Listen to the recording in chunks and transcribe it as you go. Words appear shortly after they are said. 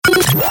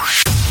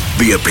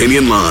The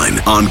Opinion Line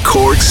on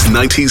Cork's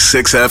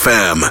 96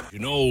 FM. You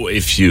know,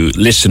 if you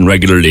listen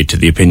regularly to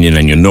The Opinion,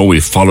 and you know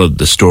we've followed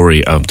the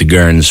story of the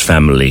Gearns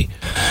family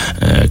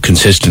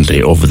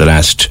consistently over the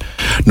last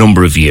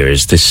number of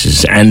years. This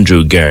is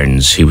Andrew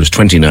Gearns. He was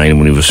 29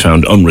 when he was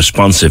found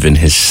unresponsive in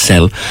his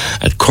cell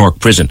at Cork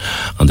Prison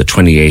on the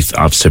 28th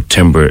of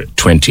September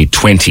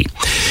 2020.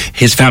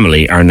 His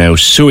family are now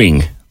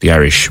suing the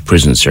Irish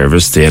Prison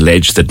Service. They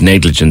allege that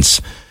negligence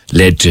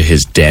led to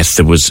his death.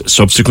 There was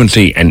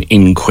subsequently an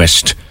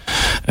inquest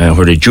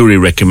where the jury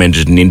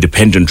recommended an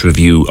independent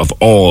review of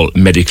all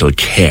medical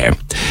care.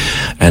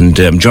 And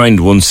I'm joined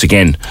once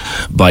again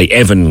by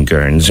Evan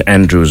Gearns,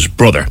 Andrew's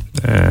brother.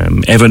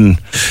 Evan,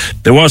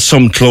 there was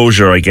some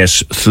closure, I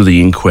guess, through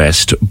the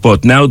inquest,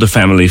 but now the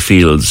family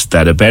feels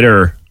that a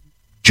better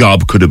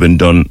job could have been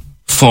done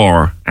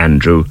for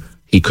Andrew.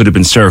 He could have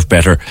been served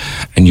better,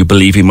 and you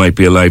believe he might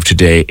be alive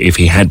today if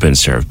he had been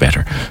served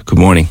better. Good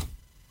morning.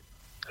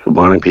 Good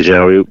morning, PJ.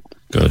 How are you?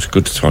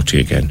 Good to talk to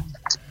you again.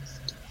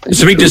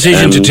 It's a big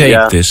decision to take,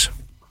 this.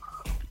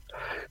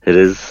 It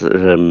is.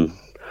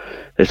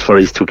 It's for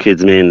these two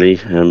kids mainly,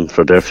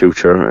 for their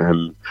future,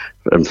 and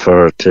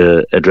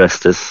to address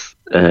this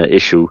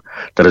issue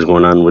that is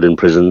going on within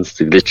prisons,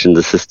 the glitch in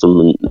the system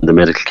and the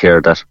medical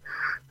care that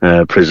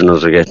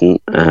prisoners are getting.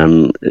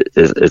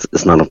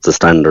 It's not up to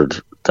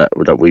standard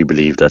that we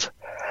believe that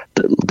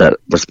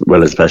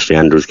well, especially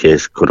Andrew's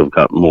case, could have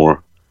got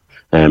more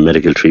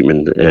medical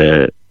treatment.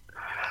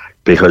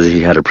 Because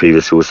he had a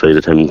previous suicide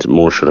attempt,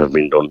 more should have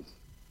been done.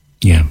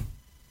 Yeah.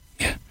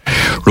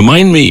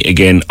 Remind me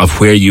again of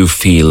where you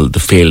feel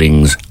the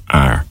failings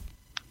are.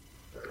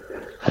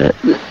 The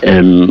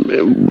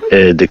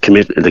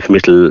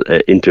committal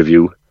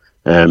interview,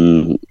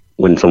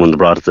 when someone's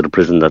brought it to the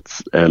prison,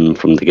 that's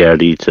from the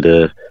Gardaí to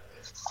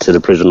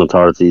the prison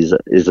authorities,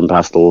 isn't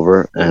passed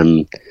over.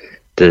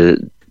 The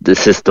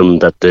system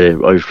that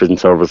the Irish Prison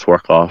Service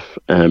work off,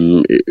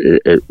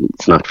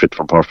 it's not fit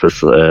for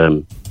purpose.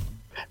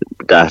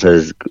 Data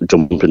is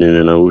jumping in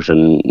and out,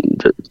 and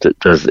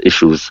there's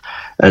issues,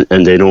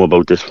 and they know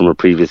about this from a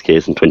previous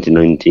case in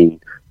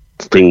 2019.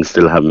 Things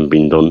still haven't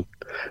been done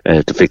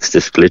to fix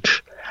this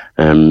glitch.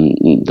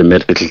 The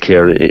medical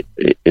care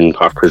in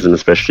Cork Prison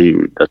especially,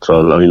 that's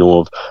all I know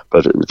of,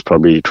 but it's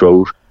probably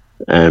throughout.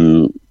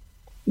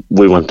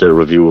 We want a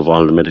review of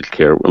all the medical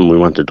care, and we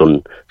want it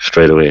done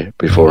straight away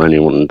before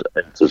anyone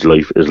else's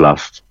life is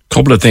lost. A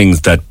couple of things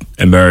that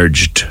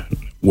emerged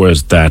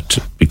was that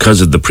because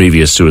of the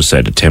previous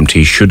suicide attempt,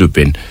 he should have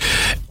been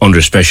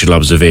under special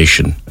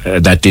observation.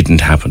 That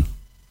didn't happen.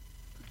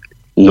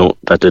 No,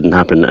 that didn't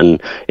happen.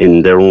 And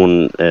in their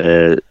own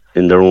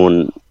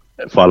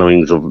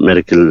followings of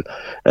medical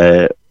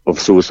of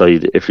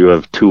suicide, if you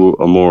have two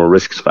or more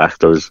risk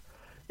factors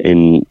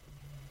in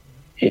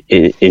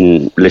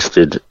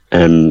listed,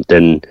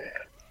 then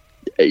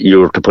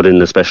you're to put in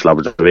a special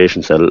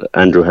observation cell.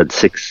 Andrew had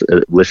 6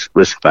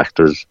 risk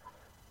factors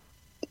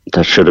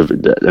that should have,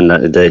 and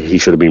that he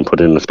should have been put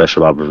in a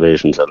special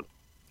observation cell.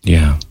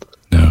 Yeah.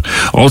 No.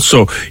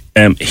 Also,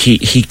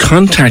 he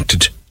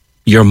contacted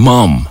your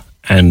mum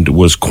and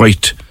was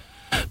quite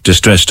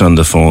distressed on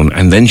the phone,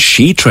 and then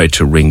she tried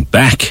to ring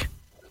back.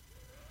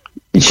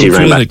 She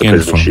rang back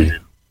the prison.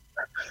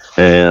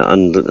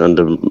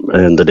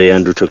 On the day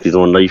Andrew took his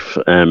own life,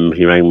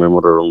 he rang my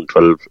mother around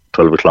 12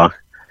 o'clock,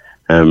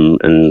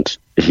 and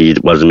he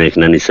wasn't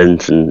making any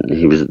sense, and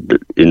he was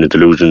in a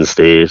delusion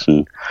state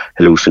and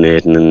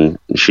hallucinating, and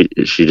she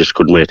just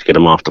couldn't wait to get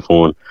him off the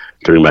phone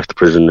to ring back to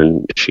prison,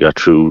 and she got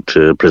through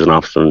to a prison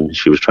officer, and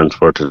she was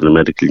transferred to the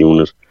medical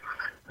unit,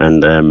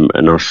 and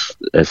a nurse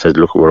said,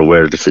 look, we're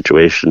aware of the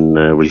situation,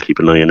 we'll keep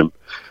an eye on him.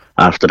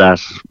 After that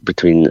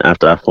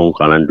phone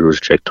call, Andrew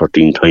was checked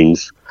 13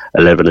 times.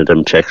 11 of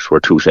them checks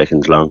were 2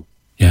 seconds long.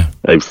 Yeah.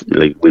 We've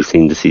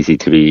seen the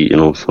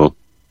CCTV, so.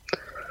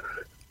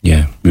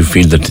 Yeah, we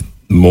feel that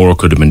more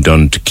could have been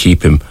done to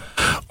keep him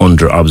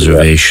under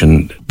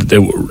observation. Yeah.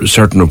 There were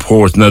certain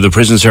reports. Now, the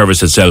prison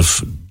service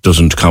itself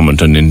doesn't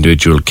comment on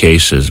individual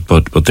cases,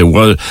 but there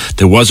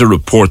was a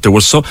report. There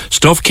was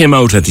stuff came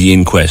out at the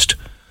inquest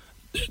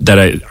that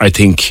I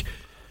think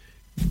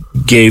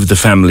gave the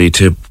family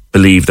to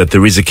believe that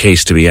there is a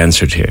case to be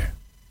answered here.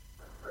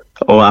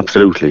 Oh,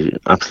 absolutely.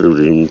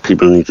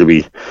 People need to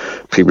be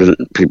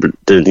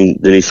there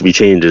needs to be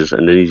changes,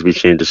 and there needs to be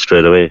changes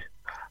straight away.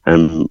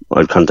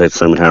 I've contacted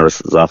Simon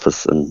Harris's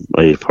office, and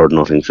I've heard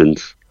nothing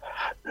since.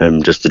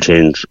 Just to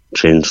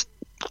change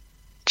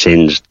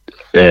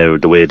the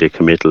way they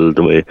committal,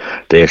 the way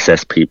they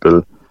assess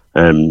people.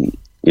 They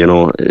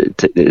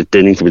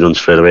need to be done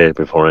straight away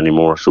before any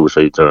more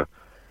suicides are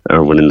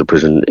within the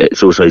prison.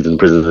 Suicides in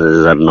prison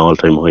is at an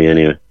all-time high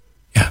anyway.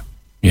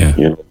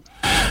 Yeah.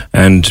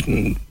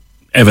 And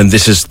Evan,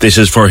 this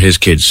is for his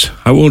kids.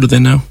 How old are they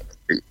now?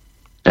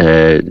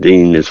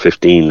 Dean is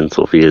 15 and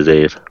Sophie is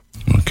 8.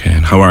 Okay,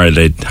 and how are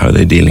they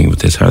dealing with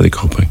this? How are they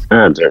coping?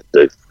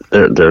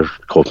 They're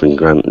coping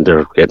grand.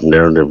 They're getting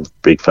there. They're a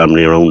big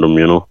family around them,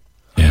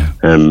 Yeah.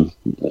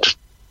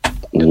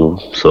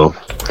 So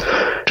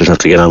just have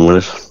to get on with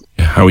it.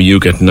 Yeah. How are you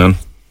getting on?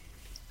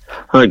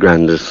 Hi,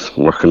 grand, just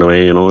working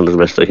away, the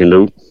best I can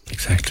do.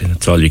 Exactly,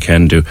 that's all you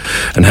can do.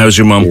 And how's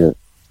your mum?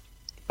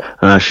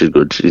 Yeah. She's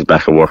good. She's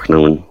back at work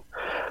now,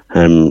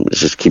 and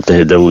just keep the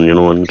head down,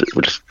 and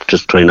we're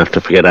just try not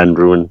to forget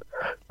Andrew, and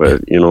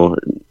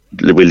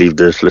we leave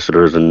the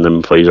solicitors and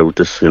them fight out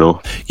this,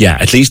 Yeah,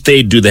 at least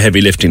they do the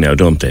heavy lifting now,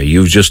 don't they?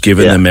 You've just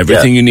given them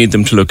everything you need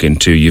them to look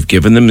into. You've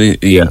given them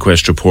the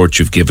inquest report.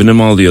 You've given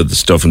them all the other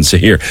stuff, and say,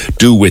 here,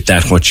 do with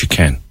that what you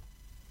can.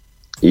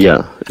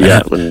 Yeah.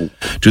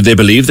 Do they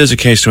believe there's a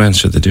case to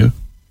answer? They do.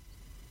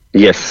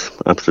 Yes,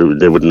 absolutely.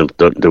 They wouldn't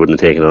have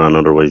taken it on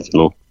otherwise,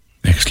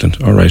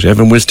 Excellent. All right,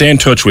 Evan, we'll stay in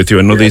touch with you.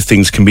 I know these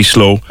things can be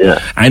slow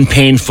and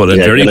painful and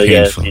very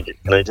painful.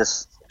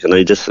 Can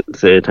I just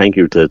say thank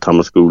you to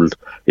Thomas Gould?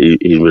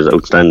 He was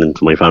outstanding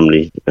to my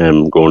family,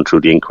 going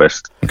through the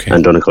inquest,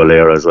 and Donegal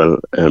Lair as well.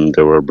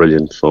 They were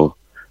brilliant. So,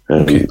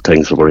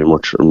 thanks very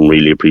much. I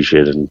really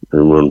appreciate it, and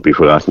won't be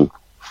forgotten.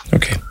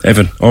 Okay,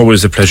 Evan,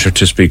 always a pleasure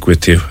to speak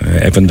with you.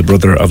 Evan, the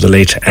brother of the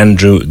late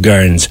Andrew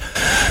Gearns.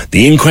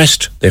 The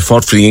inquest, they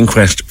fought for the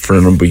inquest for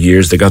a number of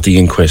years. They got the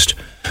inquest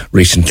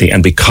recently,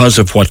 and because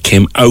of what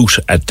came out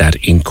at that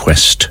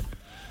inquest,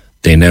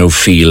 they now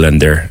feel, and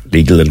their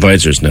legal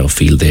advisors now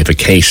feel, they have a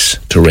case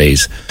to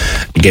raise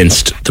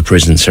against the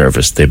prison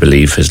service. They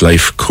believe his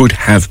life could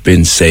have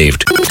been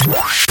saved.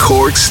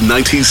 Cork's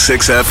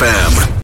 96 FM.